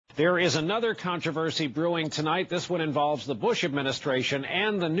There is another controversy brewing tonight. This one involves the Bush administration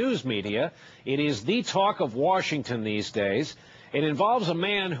and the news media. It is the talk of Washington these days. It involves a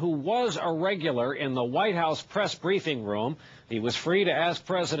man who was a regular in the White House press briefing room. He was free to ask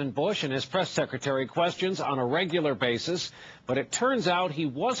President Bush and his press secretary questions on a regular basis, but it turns out he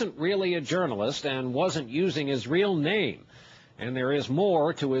wasn't really a journalist and wasn't using his real name. And there is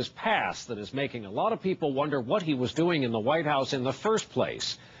more to his past that is making a lot of people wonder what he was doing in the White House in the first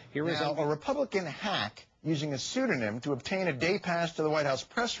place. Here is a Republican hack using a pseudonym to obtain a day pass to the White House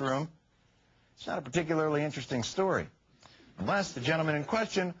press room. It's not a particularly interesting story. Unless the gentleman in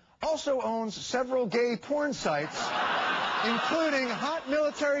question also owns several gay porn sites, including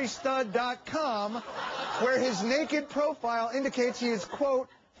hotmilitarystud.com, where his naked profile indicates he is, quote,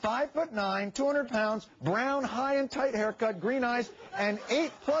 5'9", 200 pounds, brown, high and tight haircut, green eyes, and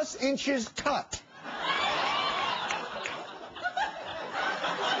 8+ inches cut.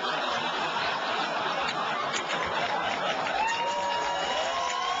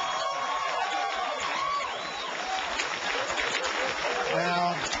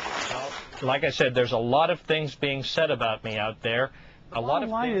 Like I said, there's a lot of things being said about me out there. The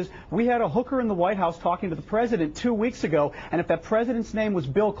bottom line is, we had a hooker in the White House talking to the president 2 weeks ago, and if that president's name was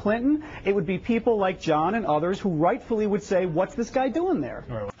Bill Clinton, it would be people like John and others who rightfully would say, what's this guy doing there?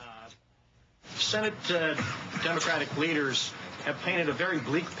 Senate Democratic leaders have painted a very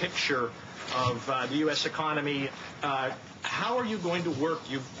bleak picture of the U.S. economy. How are you going to work?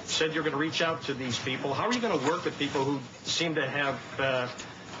 You've said you're going to reach out to these people. How are you going to work with people who seem to have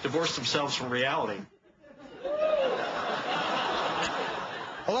divorced themselves from reality?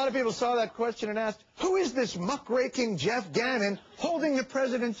 A lot of people saw that question and asked, who is this muckraking Jeff Gannon holding the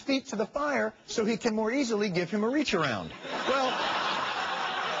president's feet to the fire so he can more easily give him a reach around? Well,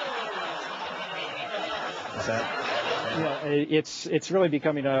 what's that? Yeah, it's really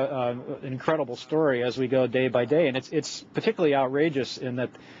becoming an incredible story as we go day by day, and it's particularly outrageous in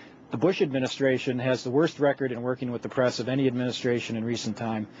that the Bush administration has the worst record in working with the press of any administration in recent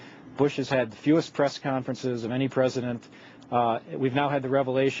time. Bush has had the fewest press conferences of any president. We've now had the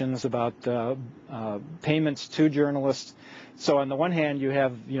revelations about payments to journalists. So on the one hand, you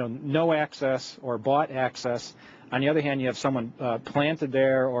have no access or bought access. On the other hand, you have someone planted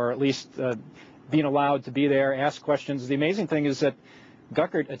there, or at least being allowed to be there, ask questions. The amazing thing is that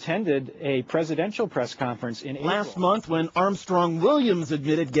Guckert attended a presidential press conference in April. Last month, when Armstrong Williams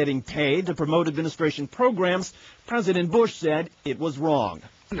admitted getting paid to promote administration programs, President Bush said it was wrong.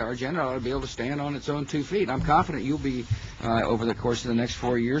 Our agenda ought to be able to stand on its own 2 feet. I'm confident you'll be, over the course of the next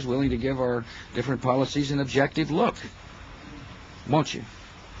 4 years, willing to give our different policies an objective look. Won't you?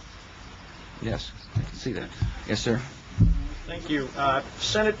 Yes, I can see that. Yes, sir. Thank you.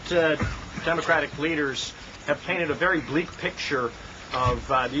 Senate Democratic leaders have painted a very bleak picture of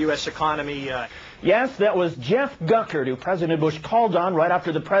the U.S. economy. Yes, that was Jeff Guckert, who President Bush called on right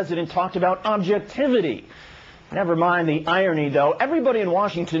after the president talked about objectivity. Never mind the irony, though. Everybody in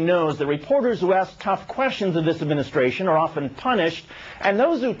Washington knows that reporters who ask tough questions of this administration are often punished, and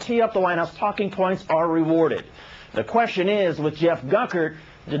those who tee up the White House talking points are rewarded. The question is, with Jeff Guckert,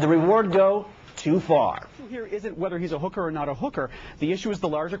 did the reward go too far? Here isn't whether he's a hooker or not a hooker. The issue is the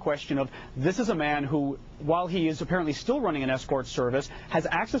larger question of, this is a man who, while he is apparently still running an escort service, has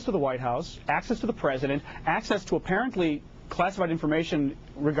access to the White House, access to the president, access to apparently classified information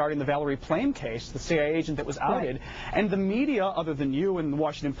regarding the Valerie Plame case, the CIA agent that was outed, right. And the media, other than you and the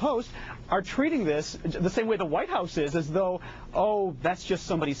Washington Post, are treating this the same way the White House is, as though, oh, that's just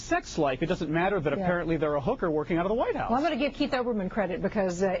somebody's sex life. It doesn't matter that apparently they're a hooker working out of the White House. Well, I'm going to give Keith Olbermann credit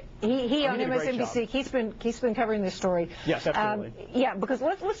because he on MSNBC, he's been covering this story. Yes, absolutely. Yeah, because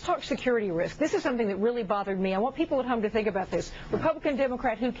let's talk security risk. This is something that really bothered me. I want people at home to think about this. Republican,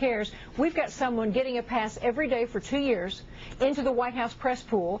 Democrat, who cares? We've got someone getting a pass every day for 2 years into the White House press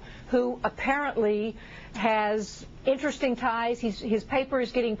pool who apparently has interesting ties. His paper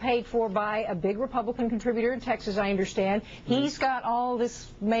is getting paid for by a big Republican contributor in Texas, I understand. He's got all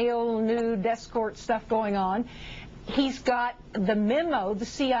this male nude escort stuff going on. He's got the memo, the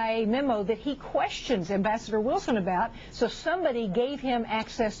CIA memo, that he questions Ambassador Wilson about, so somebody gave him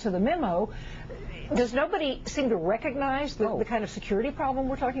access to the memo. Does nobody seem to recognize the kind of security problem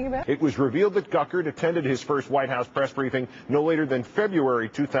we're talking about? It was revealed that Guckert attended his first White House press briefing no later than February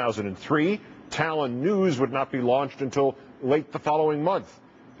 2003. Talon News would not be launched until late the following month.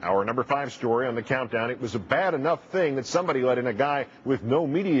 Our number 5 story on the countdown, it was a bad enough thing that somebody let in a guy with no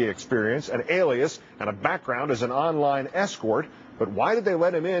media experience, an alias, and a background as an online escort. But why did they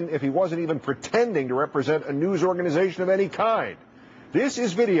let him in if he wasn't even pretending to represent a news organization of any kind? This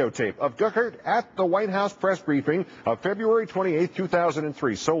is videotape of Guckert at the White House press briefing of February 28,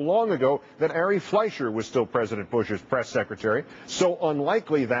 2003, so long ago that Ari Fleischer was still President Bush's press secretary. So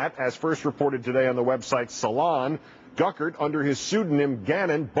unlikely that, as first reported today on the website Salon, Guckert, under his pseudonym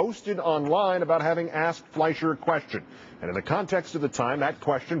Gannon, boasted online about having asked Fleischer a question. And in the context of the time, that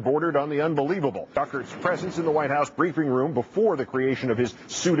question bordered on the unbelievable. Guckert's presence in the White House briefing room before the creation of his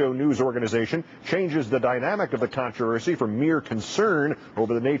pseudo-news organization changes the dynamic of the controversy from mere concern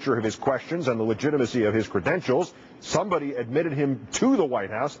over the nature of his questions and the legitimacy of his credentials. Somebody admitted him to the White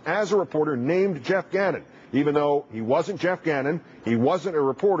House as a reporter named Jeff Gannon, even though he wasn't Jeff Gannon, he wasn't a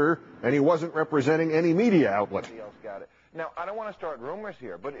reporter, and he wasn't representing any media outlet. Got it. Now, I don't want to start rumors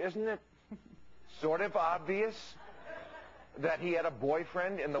here, but isn't it sort of obvious that he had a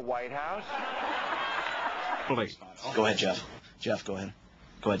boyfriend in the White House? Go ahead, Jeff. Jeff, go ahead.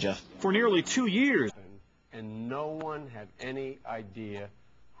 Go ahead, Jeff. For nearly 2 years. And no one had any idea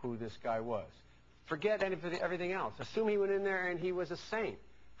who this guy was. Forget everything else. Assume he went in there and he was a saint.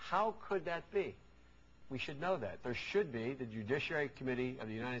 How could that be? We should know that. There should be. The Judiciary Committee of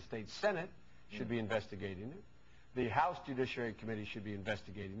the United States Senate should be investigating it. The House Judiciary Committee should be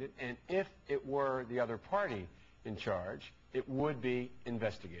investigating it. And if it were the other party in charge, it would be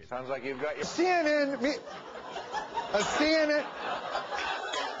investigated. Sounds like you've got your... A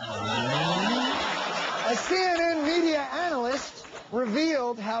CNN media analyst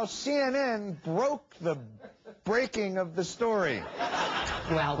revealed how CNN broke the breaking of the story.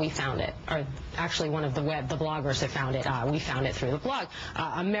 Well, we found it. Or actually, one of the bloggers that found it. We found it through the blog,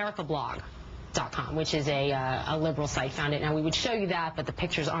 AmericaBlog.com, which is a liberal site, found it. Now, we would show you that, but the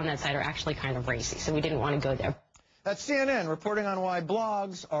pictures on that site are actually kind of racy, so we didn't want to go there. That's CNN reporting on why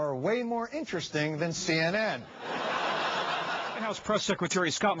blogs are way more interesting than CNN. White House Press Secretary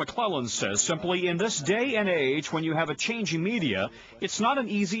Scott McClellan says simply, in this day and age when you have a changing media, it's not an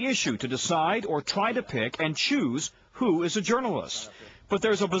easy issue to decide or try to pick and choose who is a journalist. But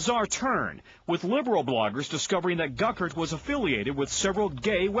there's a bizarre turn, with liberal bloggers discovering that Guckert was affiliated with several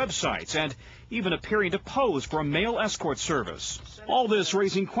gay websites and even appearing to pose for a male escort service. All this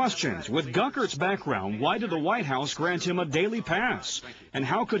raising questions. With Guckert's background, why did the White House grant him a daily pass? And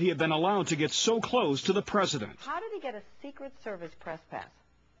how could he have been allowed to get so close to the president? How did he get a Secret Service press pass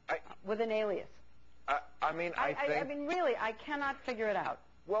with an alias? I mean, really, I cannot figure it out.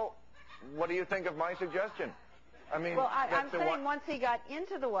 Well, what do you think of my suggestion? I mean, well, I'm saying once he got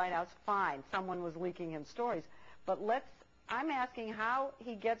into the White House, fine, someone was leaking him stories. But I'm asking how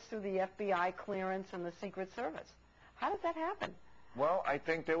he gets through the FBI clearance and the Secret Service. How does that happen? Well, I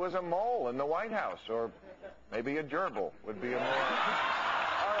think there was a mole in the White House, or maybe a gerbil would be a more...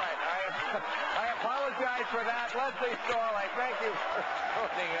 All right, I apologize for that. Leslie Stahl, I thank you for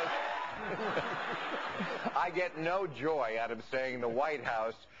joining us. I get no joy out of saying the White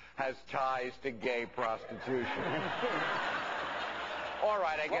House has ties to gay prostitution. All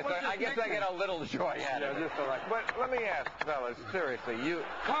right, I guess I get a little joy out of it. But let me ask, fellas, seriously, you...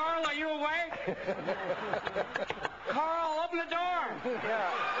 Carl, are you awake? Carl, open the door!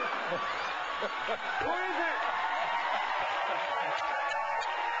 Yeah. Who is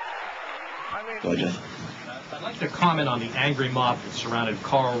it? Go ahead, Jeff. I'd like to comment on the angry mob that surrounded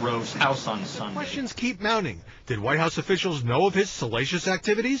Karl Rove's house on Sunday. Questions keep mounting. Did White House officials know of his salacious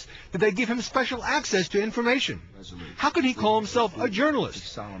activities? Did they give him special access to information? How could he call himself a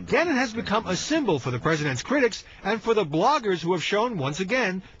journalist? Gannon has become a symbol for the president's critics and for the bloggers who have shown once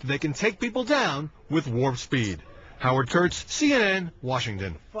again that they can take people down with warp speed. Howard Kurtz, CNN,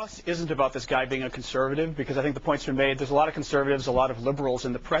 Washington. Fuss isn't about this guy being a conservative, because I think the point's been made. There's a lot of conservatives, a lot of liberals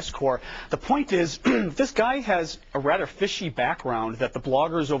in the press corps. The point is, this guy has a rather fishy background that the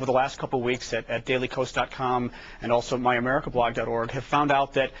bloggers over the last couple of weeks at dailycoast.com and also myamericabblog.org have found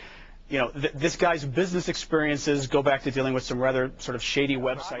out that, you know, this guy's business experiences go back to dealing with some rather sort of shady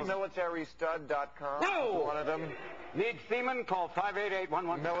websites. Militarystud.com. No! One of them. Need seaman? Call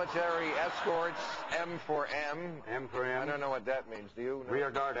 588-11. Military escorts, M for M. M for M. I don't know what that means. Do you? No.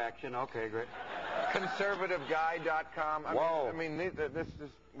 Rear guard action. Okay, great. Conservativeguy.com. Whoa. I mean, this is,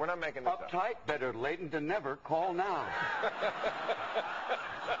 we're not making this up. Uptight, better late than never. Call now.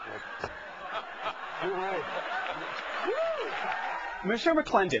 Too late. Michelle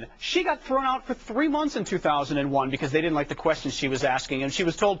McClendon, she got thrown out for 3 months in 2001 because they didn't like the questions she was asking, and she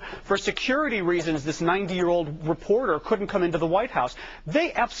was told for security reasons this 90-year-old reporter couldn't come into the White House.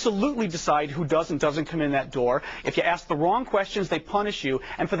 They absolutely decide who does and doesn't come in that door. If you ask the wrong questions, they punish you.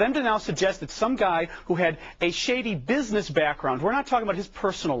 And for them to now suggest that some guy who had a shady business background, we're not talking about his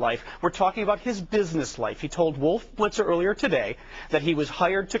personal life, we're talking about his business life. He told Wolf Blitzer earlier today that he was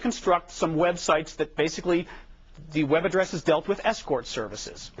hired to construct some websites that basically The web address is dealt with escort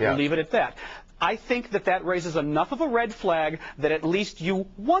services. We'll leave it at that. I think that raises enough of a red flag that at least you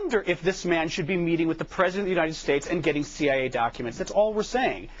wonder if this man should be meeting with the President of the United States and getting CIA documents. That's all we're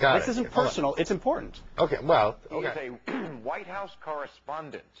saying. This isn't personal. It's important. Okay, well, He's a White House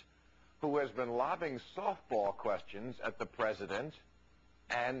correspondent who has been lobbing softball questions at the President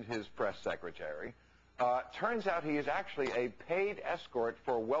and his press secretary. Turns out he is actually a paid escort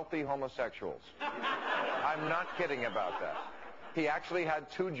for wealthy homosexuals. I'm not kidding about that. He actually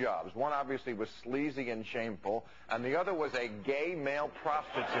had 2 jobs. One obviously was sleazy and shameful, and the other was a gay male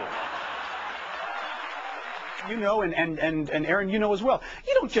prostitute. You know, and Aaron, you know as well,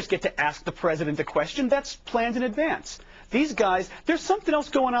 you don't just get to ask the President a question. That's planned in advance. These guys, there's something else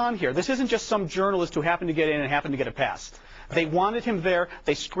going on here. This isn't just some journalist who happened to get in and happened to get it passed. They wanted him there.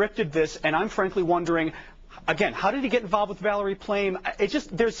 They scripted this, and I'm frankly wondering, again, how did he get involved with Valerie Plame?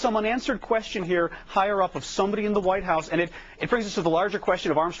 There's some unanswered question here higher up of somebody in the White House, and it brings us to the larger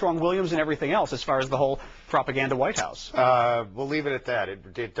question of Armstrong Williams and everything else as far as the whole propaganda White House. We'll leave it at that.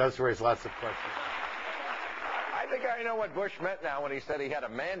 It does raise lots of questions. I think I know what Bush meant now when he said he had a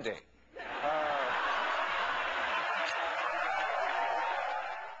mandate.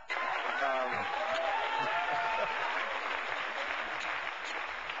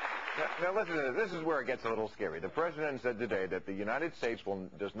 Now listen to this. This is where it gets a little scary. The President said today that the United States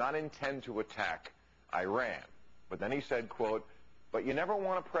does not intend to attack Iran. But then he said, quote, "But you never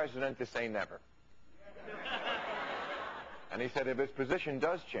want a president to say never." And he said if his position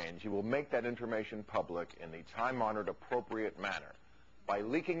does change, he will make that information public in the time-honored, appropriate manner by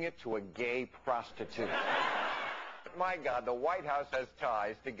leaking it to a gay prostitute. My God, the White House has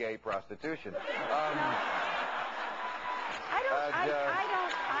ties to gay prostitution.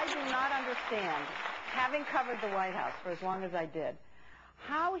 I do not understand, having covered the White House for as long as I did,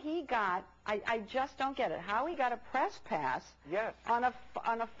 how he got, I just don't get it, how he got a press pass on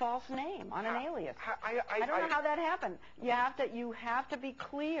a false name, on an alias. I don't know how that happened. You have to be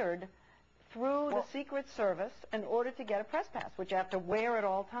cleared through the Secret Service in order to get a press pass, which you have to wear at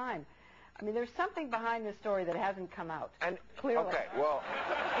all times. I mean, there's something behind this story that hasn't come out. And clearly. Okay, well.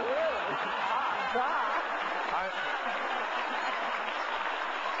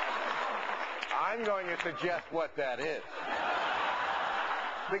 I'm going to suggest what that is.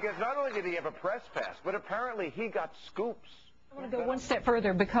 Because not only did he have a press pass, but apparently he got scoops. I want to go one step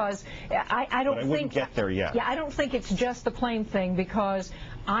further because I don't think... I wouldn't get there yet. Yeah, I don't think it's just the Plame thing because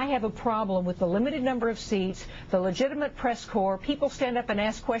I have a problem with the limited number of seats, the legitimate press corps. People stand up and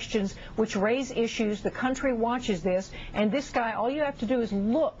ask questions which raise issues. The country watches this. And this guy, all you have to do is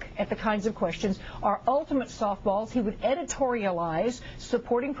look at the kinds of questions are ultimate softballs. He would editorialize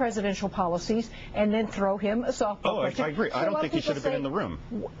supporting presidential policies and then throw him a softball question. I agree. I don't think he should have been in the room.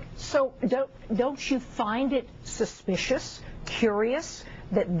 So don't you find it suspicious, curious,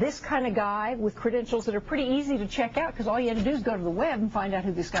 that this kind of guy with credentials that are pretty easy to check out, because all you had to do is go to the web and find out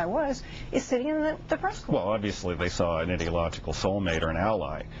who this guy was, is sitting in the press corps? Well, obviously they saw an ideological soulmate or an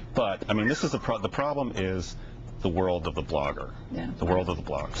ally. But, I mean, this is the problem is the world of the blogger, the world of the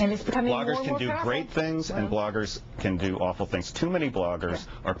blogs. And it's becoming bloggers more and more can do powerful. great things, and bloggers can do awful things. Too many bloggers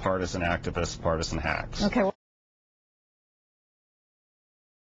are partisan activists, partisan hacks. Okay. Well,